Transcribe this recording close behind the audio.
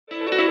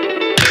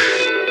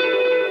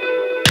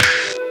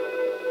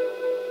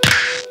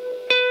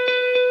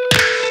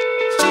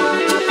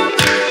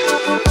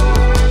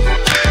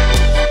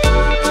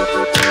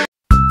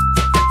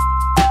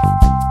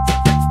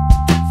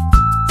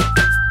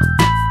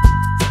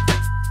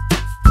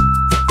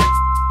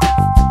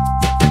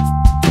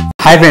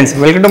Hi friends,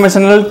 welcome to my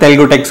channel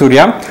Telugu Tech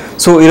Surya.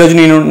 So ee roju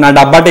nenu na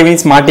dabba TV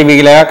smart TV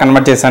laga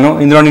convert chesanu.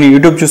 Indulo nenu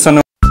YouTube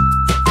chustanu,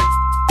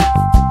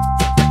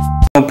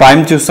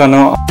 Prime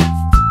chustanu,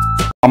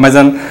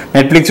 Amazon,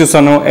 Netflix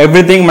chustanu,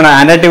 everything mana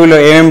Android TV lo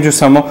em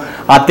chustamo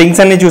aa things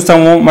anni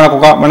chustamo.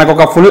 Manaku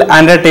oka full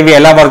Android TV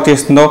ela work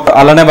chestundo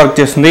alane work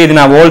chestundi. Idi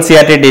na old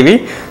CRT TV.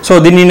 So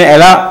దీన్ని నేను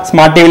ఎలా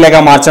smart TV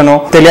లాగా మార్చానో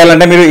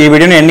తెలియాలంటే మీరు ఈ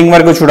వీడియోని ending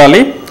వరకు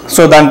చూడాలి.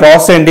 సో దాని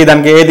ప్రాసెస్ ఏంటి,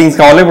 దానికి ఏ థింగ్స్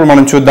కావాలో ఇప్పుడు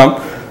మనం చూద్దాం.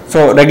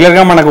 సో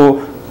రెగ్యులర్గా మనకు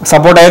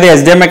సపోర్ట్ అయ్యేది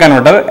HDMI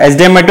converter,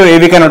 HDMI to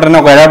AV converter అని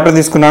ఒక అడాప్టర్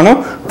తీసుకున్నాను.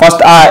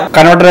 ఫస్ట్ ఆ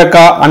కన్వర్టర్ యొక్క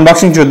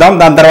అన్బాక్సింగ్ చూద్దాం,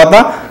 దాని తర్వాత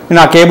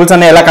నేను ఆ కేబుల్స్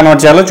అన్ని ఎలా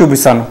కన్వర్ట్ చేయాలో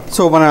చూపిస్తాను.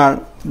 సో మన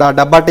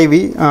డబ్బా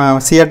టీవీ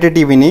CRT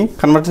టీవీని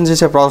కన్వర్షన్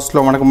చేసే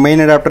ప్రాసెస్లో మనకు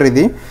మెయిన్ అడాప్టర్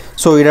ఇది.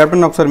 సో ఈ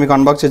అడాప్టర్ని ఒకసారి మీకు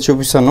అన్బాక్స్ చేసి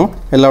చూపిస్తాను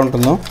ఎలా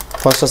ఉంటుందో.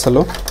 ఫస్ట్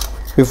అసలు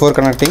బిఫోర్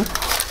కనెక్టింగ్,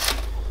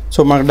 సో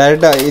మనకు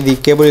డైరెక్ట్ ఇది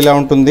కేబుల్ ఇలా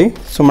ఉంటుంది.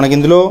 సో మనకి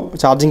ఇందులో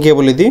ఛార్జింగ్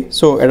కేబుల్ ఇది.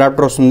 సో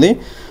అడాప్టర్ వస్తుంది.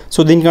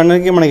 సో దీనికన్నా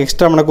మనకి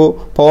ఎక్స్ట్రా మనకు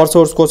పవర్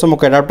సోర్స్ కోసం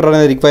ఒక అడాప్టర్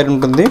అనేది రిక్వైర్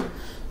ఉంటుంది.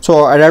 సో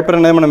అడాప్టర్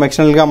అనేది మనం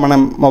ఎక్స్టర్నల్గా మన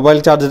మొబైల్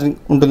ఛార్జర్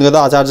ఉంటుంది కదా,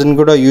 ఆ ఛార్జర్ని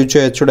కూడా యూజ్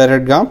చేయొచ్చు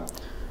డైరెక్ట్గా.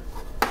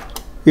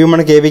 ఇవి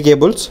మనకి AV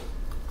కేబుల్స్.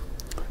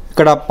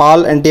 ఇక్కడ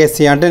పాల్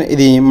NTSC అంటే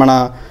ఇది మన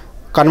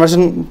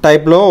కన్వర్షన్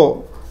టైప్లో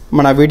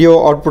మన వీడియో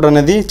అవుట్పుట్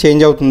అనేది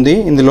చేంజ్ అవుతుంది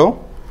ఇందులో.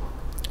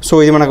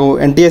 సో ఇది మనకు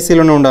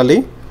NTSCలోనే ఉండాలి.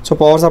 సో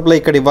పవర్ సప్లై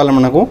ఇక్కడ ఇవ్వాలి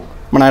మనకు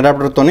మన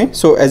అడాప్టర్తోని.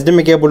 సో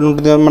HDMI కేబుల్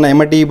ఉంటుంది కదా, మన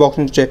MIT బాక్స్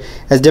నుంచి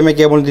HDMI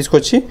కేబుల్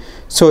తీసుకొచ్చి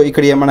సో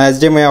ఇక్కడ మన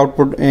HDMI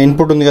అవుట్పుట్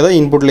ఇన్పుట్ ఉంది కదా,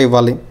 ఇన్పుట్లో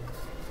ఇవ్వాలి.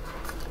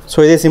 సో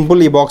ఇదే సింపుల్,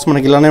 ఈ బాక్స్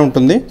మనకి ఇలానే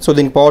ఉంటుంది. సో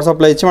దీనికి పవర్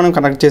సప్లై ఇచ్చి మనం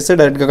కనెక్ట్ చేస్తే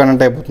డైరెక్ట్గా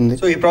కనెక్ట్ అయిపోతుంది.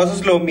 సో ఈ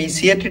ప్రాసెస్లో మీ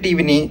CRT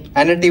టీవీని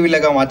Android టీవీ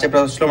లాగా మార్చే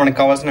ప్రాసెస్లో మనకు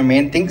కావాల్సిన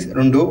మెయిన్ థింగ్స్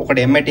రెండు.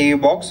 ఒకటి MI TV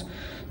బాక్స్,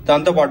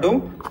 దాంతోపాటు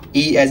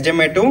ఈ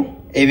HDMI to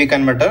AV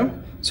converter.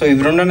 So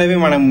ఇవి రెండు అనేవి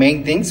మన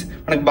మెయిన్ థింగ్స్.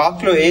 మనకి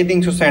బాక్స్లో ఏ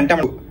థింగ్స్ వస్తాయంటే,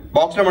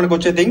 బాక్స్లో మనకు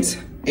వచ్చే థింగ్స్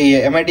ఈ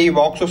MI TV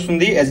బాక్స్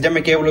వస్తుంది,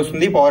 HDMI కేబుల్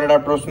వస్తుంది, పవర్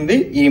అడాప్టర్ వస్తుంది,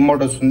 ఈ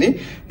రిమోట్ వస్తుంది.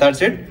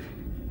 That's it.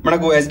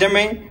 మనకు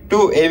HDMI టు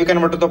AV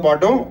కన్వర్టర్తో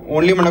పాటు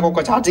ఓన్లీ మనకు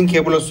ఒక ఛార్జింగ్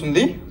కేబుల్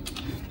వస్తుంది.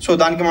 సో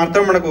దానికి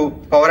మాత్రం మనకు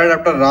పవర్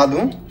అడాప్టర్ రాదు.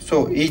 సో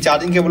ఈ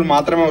ఛార్జింగ్ కేబుల్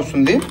మాత్రమే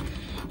వస్తుంది.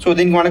 సో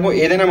దీనికి మనకు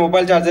ఏదైనా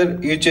మొబైల్ ఛార్జర్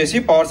యూజ్ చేసి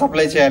పవర్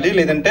సప్లై చేయాలి,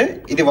 లేదంటే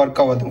ఇది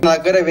వర్క్ అవ్వదు. నా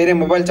దగ్గర వేరే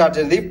మొబైల్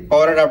ఛార్జర్ది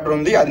పవర్ అడాప్టర్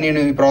ఉంది, అది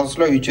నేను ఈ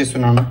ప్రాసెస్లో యూజ్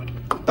చేస్తున్నాను.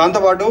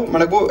 దాంతోపాటు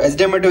మనకు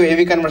HDMI టు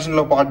AV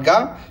కన్వర్షన్లో పాటుగా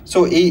సో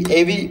ఈ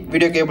AV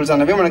వీడియో కేబుల్స్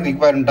అనేవి మనకు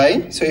రిక్వైర్ ఉంటాయి.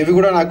 సో ఇవి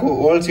కూడా నాకు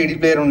ఓల్డ్ CD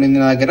ప్లేయర్ ఉండింది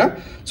నా దగ్గర.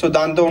 సో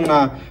దాంతో ఉన్న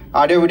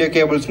ఆడియో వీడియో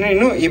కేబుల్స్ని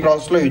నేను ఈ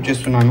ప్రాసెస్లో యూజ్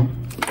చేస్తున్నాను.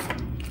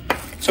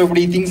 సో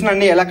ఇప్పుడు ఈ థింగ్స్ని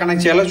అన్ని ఎలా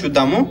కనెక్ట్ చేయాలో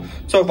చూద్దాము.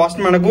 సో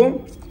ఫస్ట్ మనకు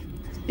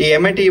ఈ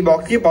MI TV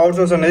బాక్స్కి పవర్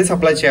సోర్స్ అనేది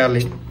సప్లై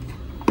చేయాలి.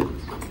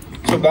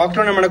 సో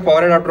బాక్స్లోనే మనకు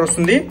పవర్ అడాప్టర్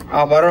వస్తుంది.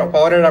 ఆ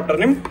పవర్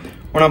అడాప్టర్ని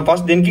మనం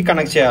ఫస్ట్ దీనికి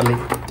కనెక్ట్ చేయాలి.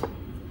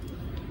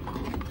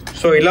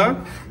 సో ఇలా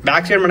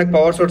బ్యాక్ సైడ్ మనకు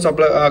పవర్ సోర్స్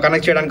సప్లై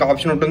కనెక్ట్ చేయడానికి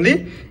ఆప్షన్ ఉంటుంది.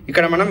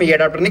 ఇక్కడ మనం ఈ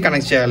అడాప్టర్ని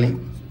కనెక్ట్ చేయాలి.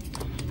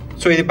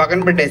 సో ఇది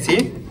పక్కన పెట్టేసి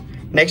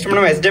నెక్స్ట్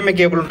మనం HDMI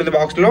కేబుల్ ఉంటుంది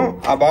బాక్స్లో,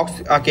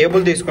 ఆ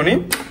కేబుల్ తీసుకొని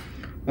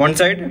వన్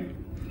సైడ్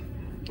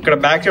ఇక్కడ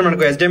బ్యాక్ సైడ్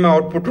మనకు HDMI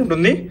అవుట్పుట్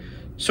ఉంటుంది.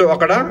 సో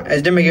అక్కడ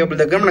HDMI కేబుల్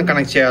దగ్గర మనం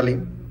కనెక్ట్ చేయాలి.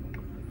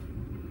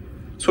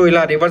 సో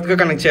ఇలా రివర్స్గా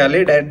కనెక్ట్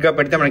చేయాలి. డైరెక్ట్గా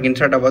పెడితే మనకి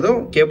ఇన్సర్ట్ అవ్వదు.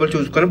 కేబుల్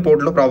చూసుకొని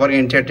పోర్ట్లో ప్రాపర్గా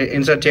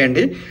ఇన్సర్ట్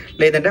చేయండి,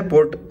 లేదంటే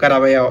పోర్ట్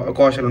ఖరాబ్ అయ్యే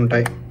అవకాశాలు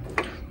ఉంటాయి.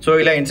 సో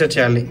ఇలా ఇన్సర్ట్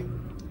చేయాలి.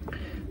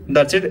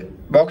 That's it.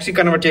 బాక్స్కి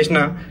కన్వర్ట్ చేసిన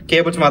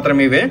కేబుల్స్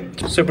మాత్రమే ఇవే.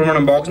 సో ఇప్పుడు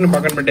మనం బాక్స్ని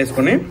పక్కన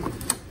పెట్టేసుకొని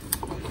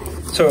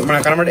సో మన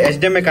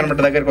HDMI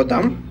కన్వర్టర్ దగ్గరికి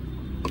వద్దాం.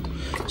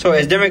 సో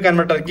HDMI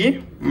కన్వర్టర్కి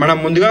మనం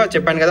ముందుగా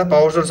చెప్పాను కదా,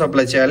 పవర్ సోర్స్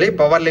సప్లై చేయాలి.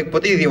 పవర్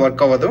లేకపోతే ఇది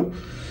వర్క్ అవ్వదు.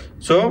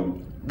 సో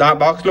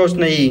బాక్స్లో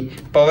వచ్చిన ఈ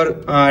పవర్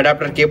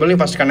అడాప్టర్ కేబుల్ని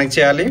ఫస్ట్ కనెక్ట్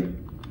చేయాలి.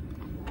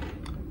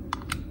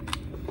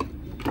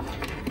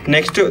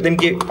 నెక్స్ట్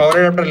దీనికి పవర్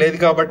అడాప్టర్ లేదు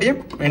కాబట్టి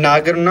నేను నా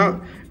దగ్గర ఉన్న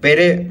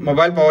వేరే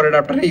మొబైల్ పవర్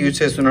అడాప్టర్ని యూజ్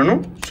చేస్తున్నాను.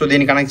 సో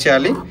దీన్ని కనెక్ట్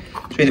చేయాలి.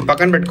 సో ఇది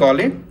పక్కన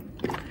పెట్టుకోవాలి.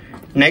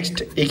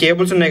 నెక్స్ట్ ఈ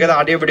కేబుల్స్ ఉన్నాయి కదా,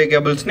 ఆడియో వీడియో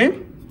కేబుల్స్ని.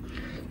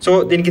 సో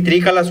దీనికి 3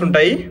 కలర్స్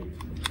ఉంటాయి.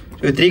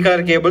 సో ఈ 3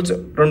 కలర్ కేబుల్స్,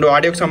 2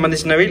 ఆడియోకి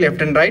సంబంధించినవి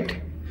లెఫ్ట్ అండ్ రైట్,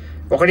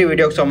 ఒకటి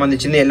వీడియోకి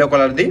సంబంధించింది ఎల్లో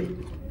కలర్ది.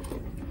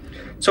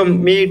 సో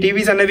మీ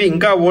టీవీస్ అనేవి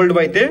ఇంకా ఓల్డ్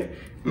అయితే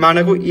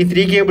మనకు ఈ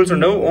 3 కేబుల్స్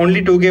ఉండవు, ఓన్లీ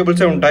 2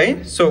 కేబుల్సే ఉంటాయి.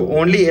 So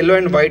only yellow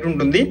and white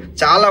ఉంటుంది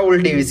చాలా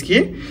ఓల్డ్ టీవీస్కి.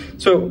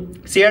 సో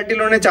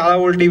CRTలోనే చాలా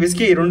ఓల్డ్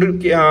టీవీస్కి ఈ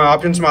 2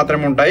 ఆప్షన్స్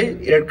మాత్రమే ఉంటాయి.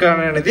 రెడ్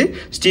కలర్ అనేది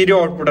స్టీరియో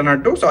అవుట్పుట్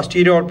అన్నట్టు. సో ఆ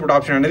స్టీరియో అవుట్పుట్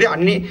ఆప్షన్ అనేది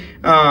అన్ని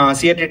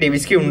CRT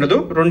టీవీస్కి ఉండదు.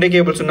 2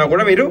 కేబుల్స్ ఉన్నా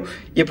కూడా మీరు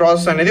ఈ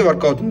ప్రాసెస్ అనేది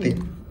వర్క్ అవుతుంది.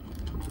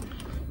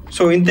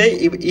 సో ఇంతే.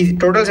 ఈ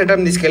టోటల్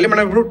సెటప్ తీసుకెళ్ళి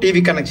మనం ఇప్పుడు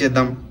టీవీ కనెక్ట్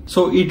చేద్దాం. సో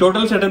ఈ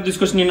టోటల్ సెటప్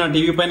తీసుకొచ్చి నేను నా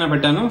టీవీ పైన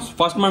పెట్టాను.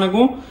 ఫస్ట్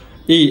మనకు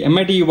ఈ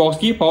MI TV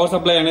బాక్స్కి పవర్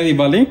సప్లై అనేది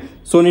ఇవ్వాలి.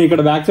 సో నేను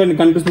ఇక్కడ బ్యాక్ సైడ్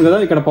కనిపిస్తుంది కదా,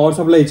 ఇక్కడ పవర్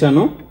సప్లై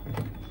ఇచ్చాను.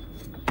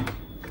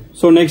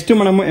 సో నెక్స్ట్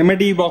మనము MI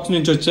TV బాక్స్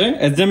నుంచి వచ్చే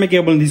HDMI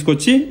కేబుల్ని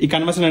తీసుకొచ్చి ఈ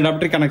కన్వర్షన్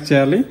అడాప్టర్ కనెక్ట్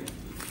చేయాలి.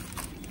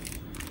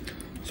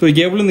 సో ఈ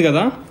కేబుల్ ఉంది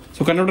కదా,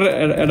 సో కన్వర్టర్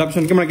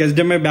అడాప్షన్కి మనకి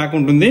HDMI బ్యాక్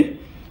ఉంటుంది.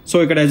 సో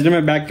ఇక్కడ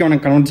HDMI బ్యాక్కి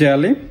మనం కన్వర్ట్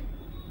చేయాలి.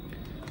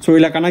 సో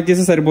ఇలా కనెక్ట్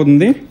చేస్తే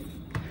సరిపోతుంది.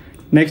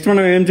 నెక్స్ట్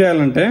మనం ఏం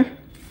చేయాలంటే,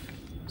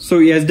 సో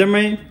ఈ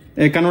HDMI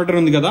కన్వర్టర్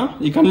ఉంది కదా,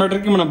 ఈ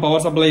కన్వర్టర్కి మనం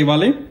పవర్ సప్లై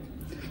ఇవ్వాలి.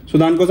 సో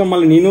దానికోసం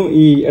మళ్ళీ నేను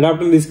ఈ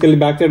అడాప్టర్ తీసుకెళ్లి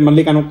బ్యాక్ సైడ్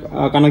మళ్ళీ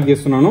కనెక్ట్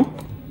చేస్తున్నాను.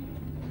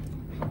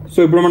 సో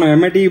ఇప్పుడు మనం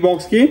ఎంఐ టీవీ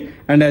బాక్స్ కి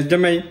అండ్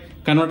HDMI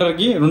కన్వర్టర్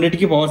కి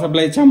రెండింటికి పవర్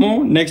సప్లై ఇచ్చాము.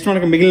 నెక్స్ట్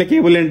మనకి మిగిలిన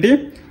కేబుల్ ఏంటి,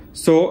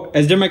 సో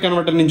HDMI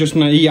కన్వర్టర్ నుంచి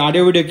వస్తున్న ఈ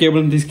ఆడియో వీడియో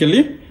కేబుల్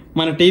తీసుకెళ్లి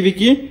మన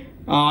టీవీకి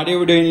ఆడియో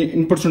వీడియో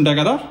ఇన్పుట్స్ ఉంటాయి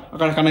కదా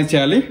అక్కడ కనెక్ట్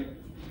చేయాలి.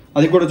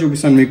 అది కూడా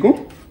చూపిస్తాను మీకు.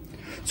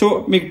 సో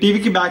మీకు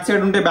టీవీకి బ్యాక్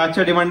సైడ్ ఉంటే బ్యాక్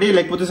సైడ్ ఇవ్వండి,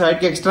 లేకపోతే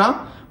సైడ్కి ఎక్స్ట్రా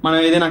మనం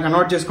ఏదైనా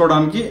కన్వర్ట్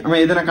చేసుకోవడానికి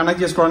ఏదైనా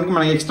కనెక్ట్ చేసుకోవడానికి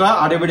మనకి ఎక్స్ట్రా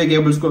ఆడియో వీడియో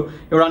కేబుల్స్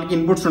ఇవ్వడానికి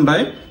ఇన్పుట్స్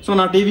ఉంటాయి. సో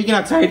నా టీవీకి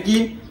నాకు సైడ్కి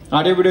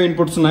ఆడియో వీడియో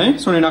ఇన్పుట్స్ ఉన్నాయి.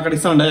 సో నేను అక్కడ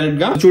ఇస్తాను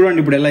డైరెక్ట్గా. చూడండి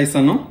ఇప్పుడు ఎలా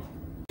ఇస్తాను.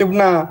 ఇప్పుడు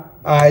నా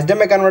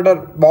HDMI కన్వర్టర్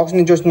బాక్స్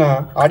నుంచి వచ్చిన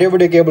ఆడియో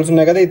వీడియో కేబుల్స్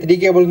ఉన్నాయి కదా, ఈ 3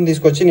 కేబుల్స్ని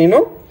తీసుకొచ్చి నేను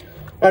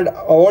అండ్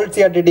ఓల్డ్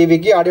CRT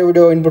టీవీకి ఆడియో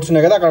వీడియో ఇన్పుట్స్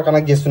ఉన్నాయి కదా అక్కడ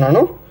కనెక్ట్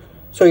చేస్తున్నాను.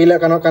 సో ఇలా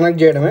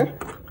కనెక్ట్ చేయడమే.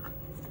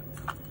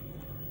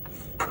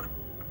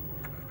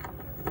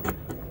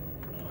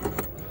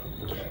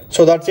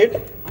 So that's it.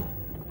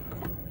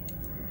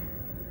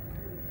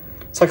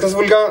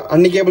 సక్సెస్ఫుల్ గా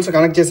అన్ని కేబుల్స్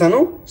కనెక్ట్ చేశాను.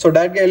 సో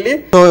డైరెక్ట్ గా వెళ్ళి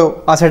సో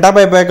ఆ సెటప్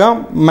అయిపోయాక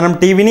మనం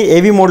టీవీని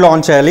AV మోడ్ లో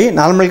ఆన్ చేయాలి.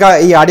 నార్మల్ గా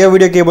ఈ ఆడియో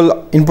వీడియో కేబుల్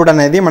ఇన్పుట్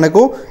అనేది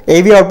మనకు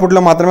AV అవుట్పుట్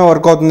లో మాత్రమే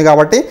వర్క్ అవుతుంది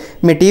కాబట్టి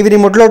మీ టీవీ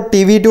రిమోట్ లో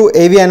TV to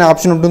AV అనే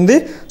ఆప్షన్ ఉంటుంది.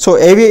 సో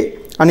AV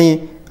అని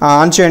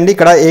ఆన్ చేయండి.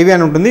 ఇక్కడ AV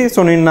అని ఉంటుంది. సో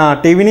నేను నా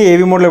టీవీని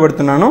AV మోడ్ లో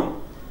పెడుతున్నాను.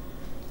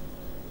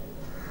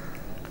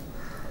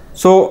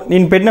 సో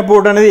నేను పెట్టిన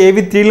పోర్ట్ అనేది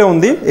AV3లో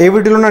ఉంది.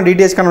 AV2లో నా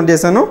DTH కన్వర్ట్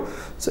చేశాను.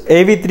 సో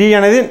AV3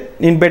 అనేది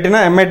నేను పెట్టిన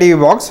MI టీవీ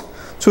బాక్స్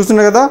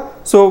చూస్తున్నా కదా.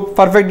 సో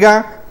పర్ఫెక్ట్గా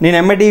నేను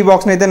MI టీవీ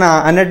బాక్స్ని అయితే నా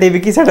Android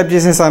టీవీకి సెటప్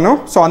చేసేసాను.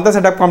 సో అంతా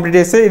సెటప్ కంప్లీట్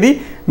చేస్తే ఇది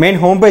మెయిన్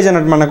హోమ్ పేజ్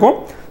అన్నట్టు మనకు.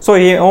 సో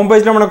ఈ హోమ్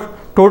పేజ్లో మనకు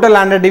టోటల్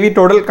Android టీవీ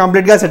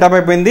కంప్లీట్గా సెటప్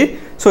అయిపోయింది.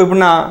 సో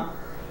ఇప్పుడు నా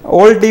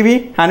ఓల్డ్ టీవీ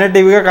Android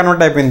టీవీగా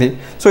కన్వర్ట్ అయిపోయింది.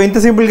 సో ఇంత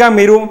సింపుల్గా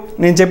మీరు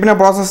నేను చెప్పిన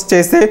ప్రాసెస్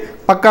చేస్తే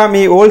పక్కా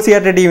మీ ఓల్డ్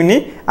CRT టీవీని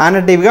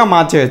Android టీవీగా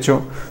మార్చేయచ్చు.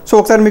 సో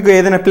ఒకసారి మీకు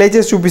ఏదైనా ప్లే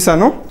చేసి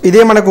చూపిస్తాను.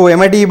 ఇదే మనకు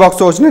MI టీవీ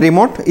బాక్స్తో వచ్చిన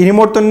రిమోట్. ఈ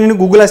రిమోట్తో నేను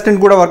గూగుల్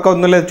అసిస్టెంట్ కూడా వర్క్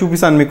అవుతుందో లేదో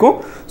చూపిస్తాను మీకు.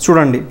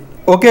 చూడండి.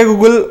 Okay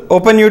Google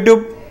open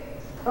YouTube.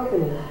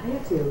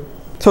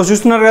 So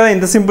చూస్తున్నారు కదా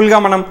ఇంత సింపుల్గా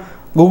మనం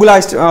గూగుల్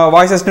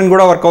వాయిస్ అసిస్టెంట్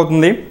కూడా వర్క్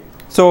అవుతుంది.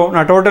 సో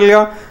నా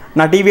టోటల్గా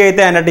నా టీవీ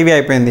అయితే Android టీవీ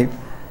అయిపోయింది.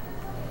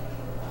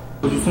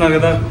 చూస్తున్నారు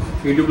కదా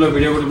యూట్యూబ్లో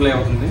వీడియో కూడా ప్లే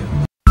అవుతుంది.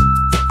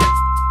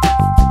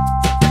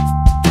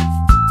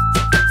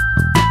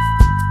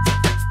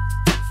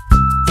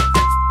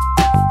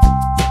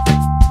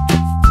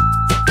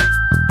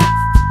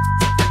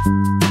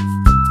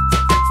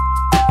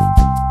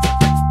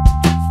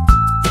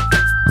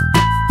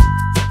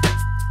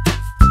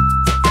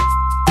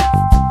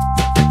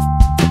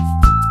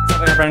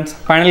 ఫ్రెండ్స్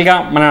ఫైనల్గా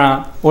మన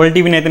ఓల్డ్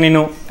టీవీని అయితే నేను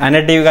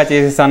Android టీవీగా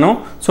చేసేసాను.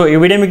 సో ఈ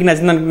వీడియో మీకు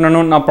నచ్చింది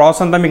అనుకుంటున్నాను. నా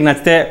ప్రాసెస్ అంతా మీకు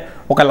నచ్చితే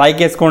ఒక లైక్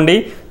వేసుకోండి.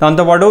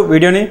 దాంతోపాటు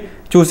వీడియోని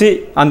చూసి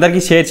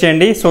అందరికీ షేర్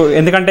చేయండి. సో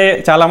ఎందుకంటే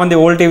చాలామంది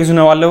ఓల్డ్ టీవీస్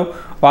ఉన్న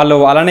వాళ్ళు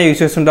అలానే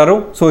యూజ్ చేస్తుంటారు.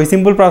 సో ఈ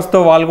సింపుల్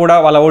ప్రాసెస్తో వాళ్ళు కూడా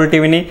వాళ్ళ ఓల్డ్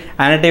టీవీని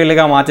Android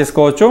టీవీగా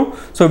మార్చేసుకోవచ్చు.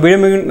 సో వీడియో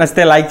మీకు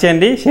నచ్చితే లైక్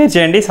చేయండి, షేర్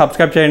చేయండి,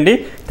 సబ్స్క్రైబ్ చేయండి.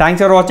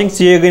 Thanks for watching.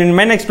 See you again in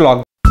my next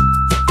vlog.